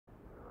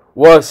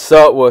What's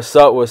up, what's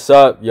up, what's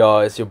up, y'all?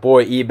 It's your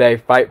boy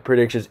eBay Fight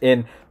Predictions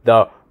in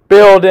the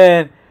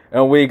building.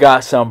 And we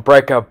got some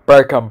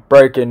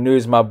breaking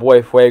news. My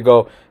boy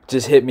Fuego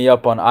just hit me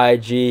up on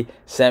IG,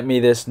 sent me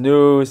this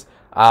news.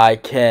 I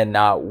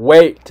cannot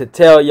wait to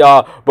tell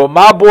y'all. But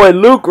my boy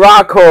Luke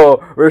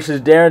Rockhold versus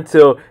Darren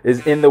Till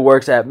is in the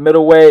works at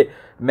middleweight.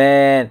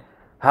 Man,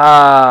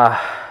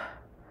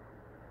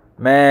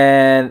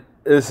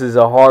 this is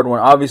a hard one.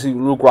 Obviously,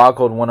 Luke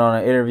Rockhold went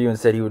on an interview and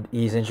said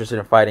he's interested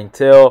in fighting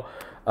Till.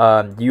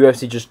 The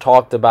UFC just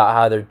talked about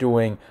how they're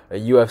doing a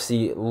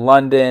UFC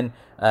London.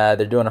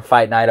 They're doing a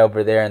fight night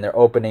over there, and they're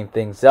opening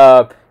things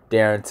up.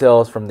 Darren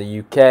Till's from the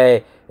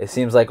UK. It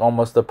seems like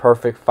almost the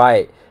perfect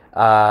fight.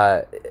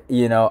 I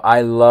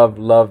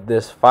love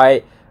this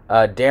fight.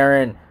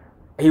 Darren,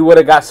 he would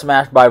have got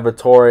smashed by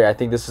Vettori. I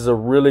think this is a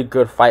really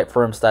good fight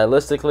for him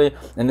stylistically,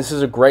 and this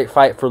is a great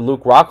fight for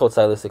Luke Rockhold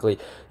stylistically.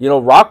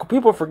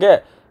 People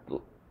forget,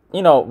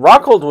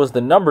 Rockhold was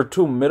the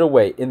 #2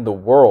 middleweight in the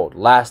world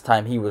last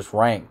time he was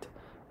ranked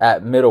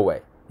at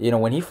middleweight.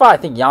 When he fought, I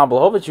think Jan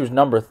Blachowicz, he was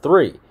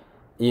 #3,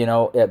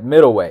 at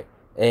middleweight.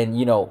 And,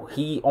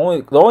 the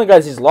only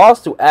guys he's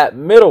lost to at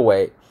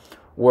middleweight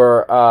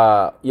were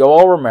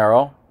Yoel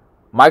Romero,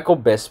 Michael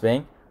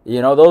Bisping,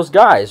 those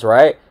guys,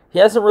 right? He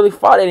hasn't really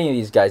fought any of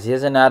these guys. He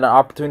hasn't had an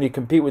opportunity to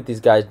compete with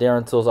these guys.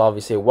 Darren Till's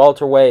obviously a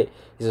welterweight.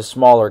 He's a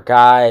smaller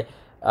guy.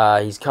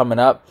 He's coming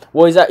up.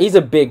 Well, he's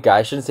a big guy.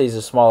 I shouldn't say he's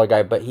a smaller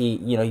guy, but he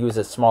was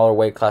a smaller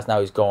weight class. Now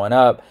he's going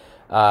up.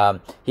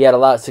 He had a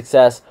lot of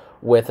success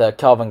with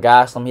Kelvin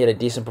Gastelum. He had a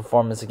decent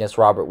performance against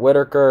Robert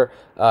Whittaker.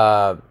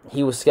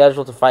 He was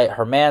scheduled to fight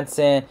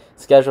Hermanson,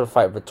 scheduled to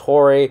fight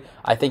Vettori.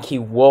 I think he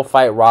will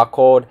fight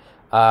Rockhold.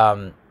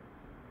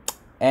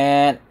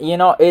 And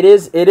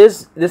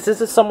this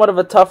is somewhat of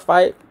a tough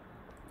fight.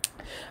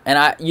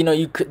 And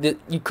you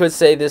could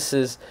say this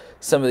is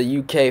some of the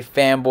UK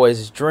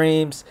fanboys'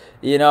 dreams.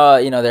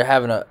 They're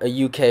having a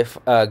UK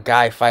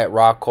guy fight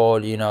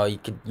Rockhold.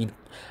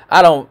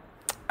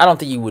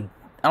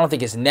 I don't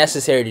think it's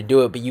necessary to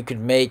do it, but you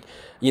could make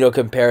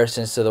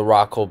comparisons to the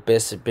Rockhold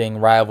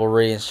Bisping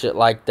rivalry and shit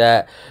like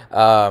that.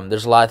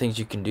 There's a lot of things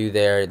you can do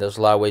there. There's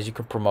a lot of ways you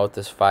can promote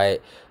this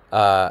fight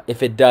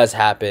if it does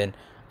happen.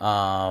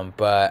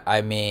 But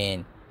I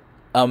mean,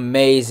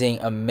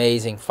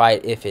 amazing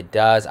fight if it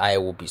does. I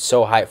will be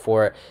so hyped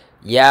for it.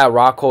 Yeah,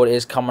 Rockhold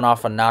is coming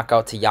off a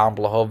knockout to Jan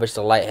Blachowicz,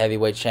 the light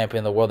heavyweight champion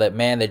of the world. That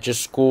man that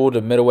just schooled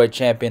the middleweight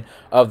champion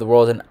of the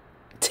world, and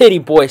titty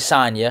boy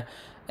Sanya.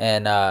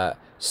 And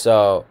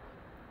so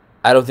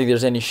I don't think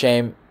there's any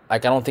shame.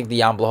 Like, I don't think the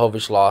Jan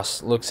Blachowicz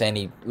loss looks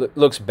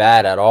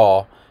bad at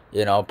all.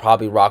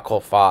 Probably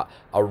Rockhold fought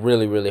a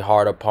really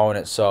hard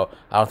opponent, so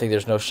I don't think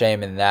there's no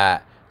shame in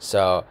that.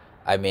 So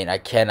I mean, I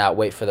cannot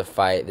wait for the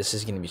fight. This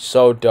is going to be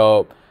so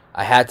dope.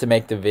 I had to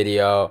make the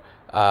video.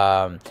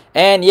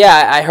 And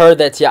yeah, I heard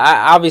that.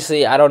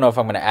 Obviously, I don't know if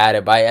I'm going to add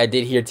it, but I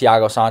did hear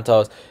Thiago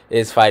Santos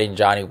is fighting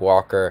Johnny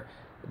Walker.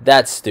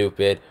 That's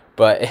stupid,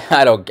 but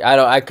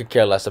I could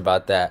care less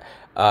about that.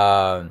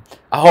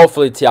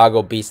 Hopefully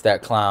Thiago beats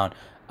that clown.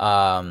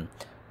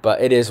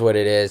 But it is what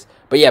it is.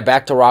 But yeah,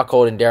 back to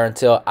Rockhold and Darren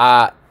Till.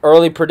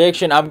 Early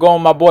prediction, I'm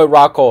going my boy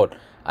Rockhold.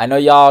 I know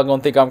y'all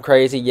gonna think I'm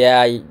crazy.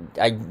 Yeah, you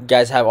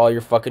guys have all your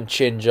fucking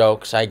chin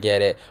jokes. I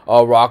get it.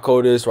 Oh,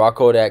 Rockhold this,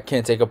 Rockhold that,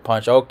 can't take a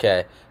punch.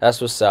 Okay,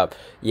 that's what's up.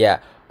 Yeah.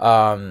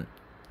 I'm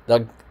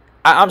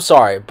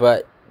sorry,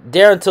 but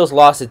Darren Till's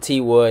loss to T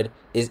Wood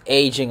is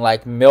aging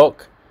like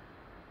milk.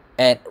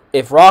 And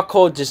if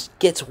Rockhold just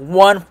gets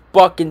one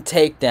fucking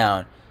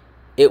takedown,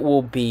 it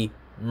will be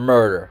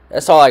murder.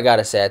 That's all I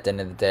gotta say at the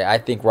end of the day. I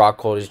think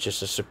Rockhold is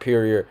just a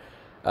superior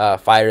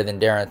fighter than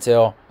Darren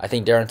Till. I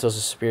think Darren Till's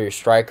a superior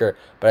striker,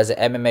 but as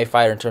an MMA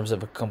fighter in terms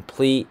of a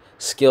complete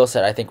skill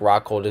set, I think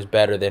Rockhold is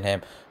better than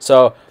him.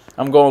 So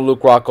I'm going Luke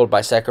Rockhold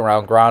by second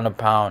round, ground and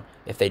pound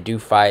if they do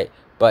fight.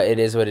 But it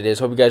is what it is.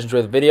 Hope you guys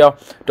enjoyed the video.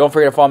 Don't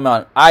forget to follow me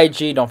on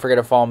IG. Don't forget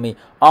to follow me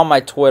on my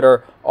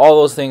Twitter. All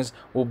those things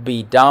will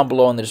be down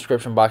below in the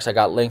description box. I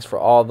got links for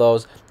all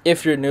those.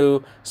 If you're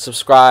new,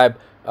 subscribe,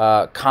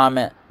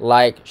 comment,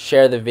 like,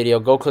 share the video.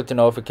 Go click the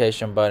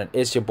notification button.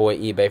 It's your boy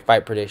eBay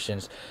Fight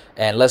Predictions.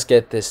 And let's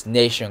get this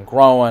nation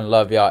growing.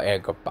 Love y'all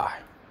and goodbye.